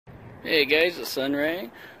Hey guys, it's Sunray.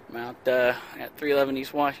 I'm out at 311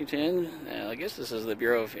 East Washington. I guess this is the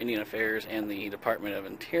Bureau of Indian Affairs and the Department of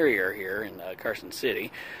Interior here in Carson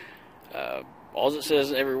City. All it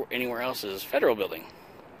says anywhere else is federal building.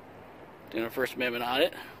 Doing a First Amendment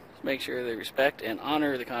audit. Let's make sure they respect and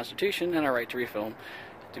honor the Constitution and our right to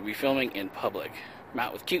be filming in public. I'm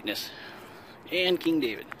out with Cuteness and King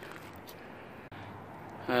David.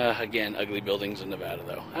 Again, ugly buildings in Nevada,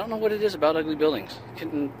 though. I don't know what it is about ugly buildings.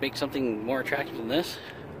 Couldn't make something more attractive than this.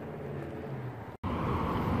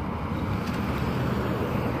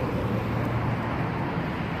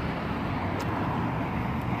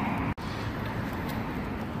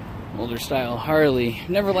 Older style Harley.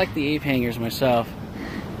 Never liked the ape hangers myself.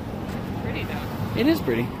 Pretty though. It is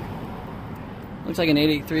pretty. Looks like an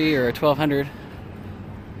 883 or a 1200.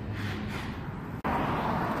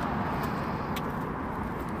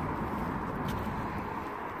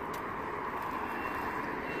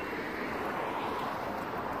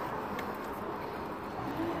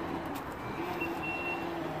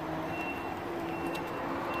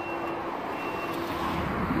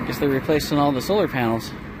 I guess they're replacing all the solar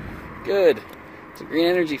panels. Good. It's a green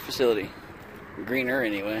energy facility. Greener,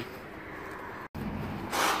 anyway.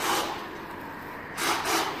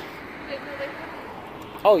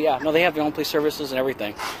 Oh yeah, no, they have their own police services and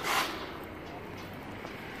everything.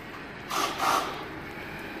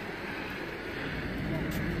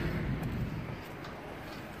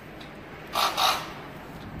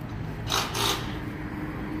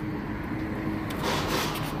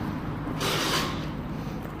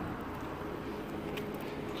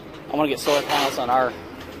 I want to get solar panels on our...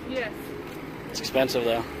 Yes. It's expensive,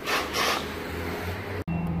 though.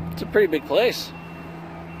 It's a pretty big place.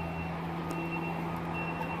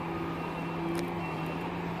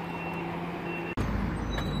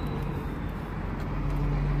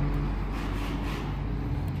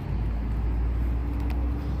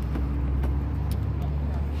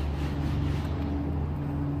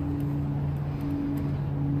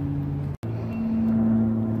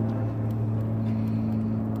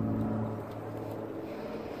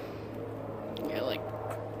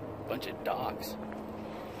 Bunch of docks.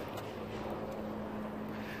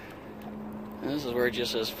 And this is where it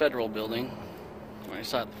just says federal building. When I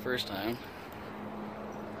saw it the first time.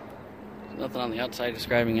 There's nothing on the outside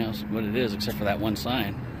describing what it is except for that one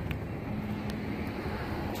sign.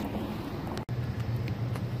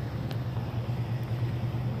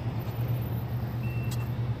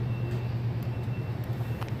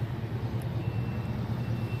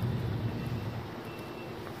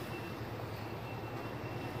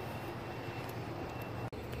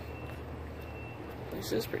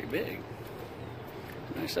 This is pretty big.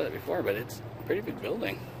 I said it before, but it's a pretty big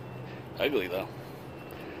building. Ugly, though.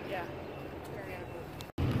 Yeah. Very ugly.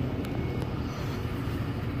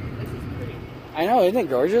 This is pretty. I know, isn't it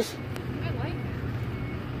gorgeous? I like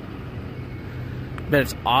it. Bet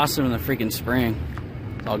it's awesome in the freaking spring.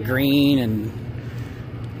 It's all green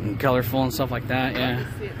and colorful and stuff like that, yeah. I love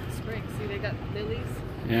to see it in the spring. See, they got lilies.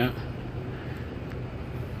 Yeah.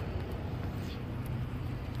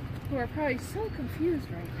 Who are probably so confused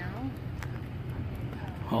right now.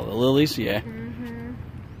 All the lilies, yeah. Mm-hmm.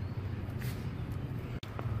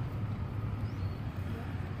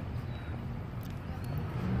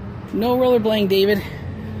 No rollerblading, David.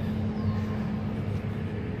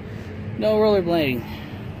 No rollerblading.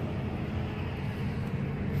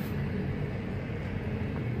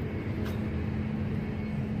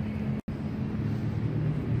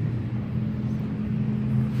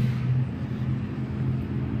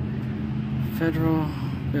 Federal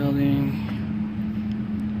building.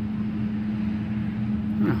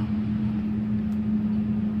 Oh.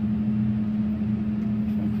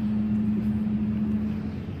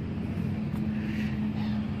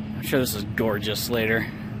 I'm sure this is gorgeous later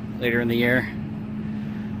in the year.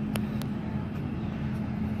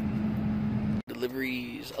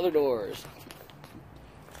 Deliveries, other doors.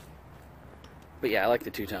 But yeah, I like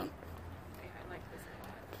the two-tone.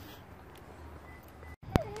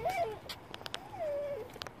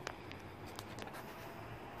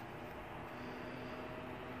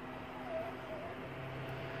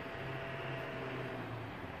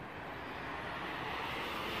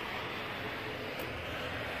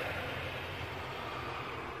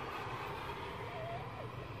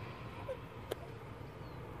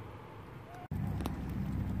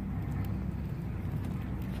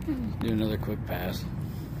 Do another quick pass.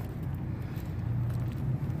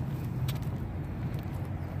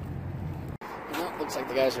 Well, looks like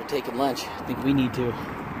the guys are taking lunch. I think we need to.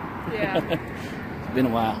 Yeah. It's been a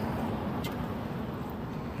while.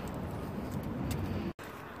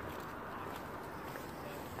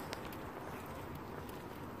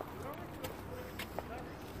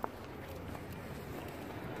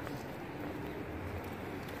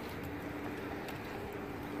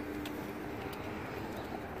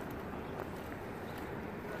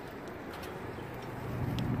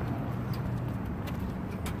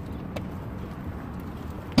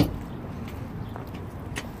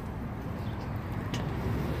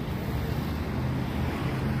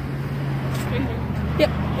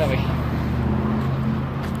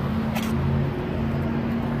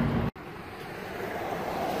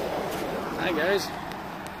 Hi, guys. What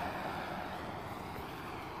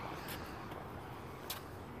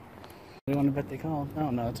do you want to bet they called? Oh,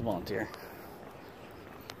 no, it's a volunteer.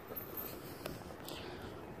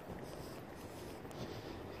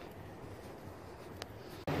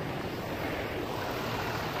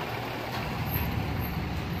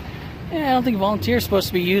 Yeah, I don't think a volunteer is supposed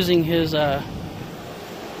to be using his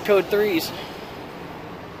code 3s.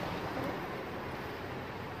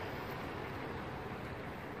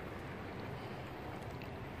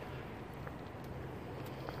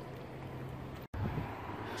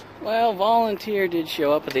 Well, volunteer did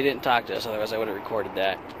show up, but they didn't talk to us, otherwise I would have recorded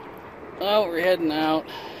that. Oh, we're heading out.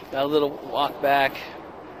 Got a little walk back.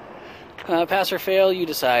 Pass or fail, you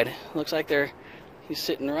decide. Looks like he's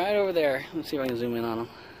sitting right over there. Let's see if I can zoom in on him.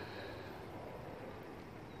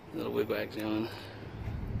 Little wigwag's going.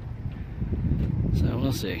 So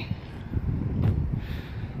we'll see.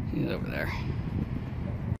 He's over there.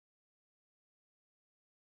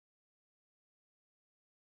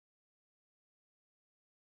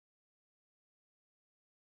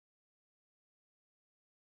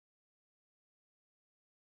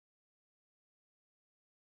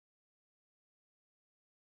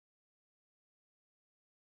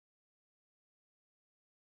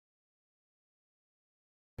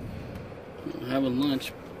 Having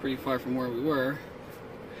lunch pretty far from where we were.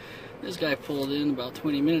 This guy pulled in about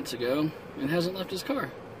 20 minutes ago and hasn't left his car.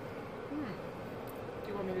 Do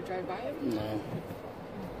you want me to drive by it? No.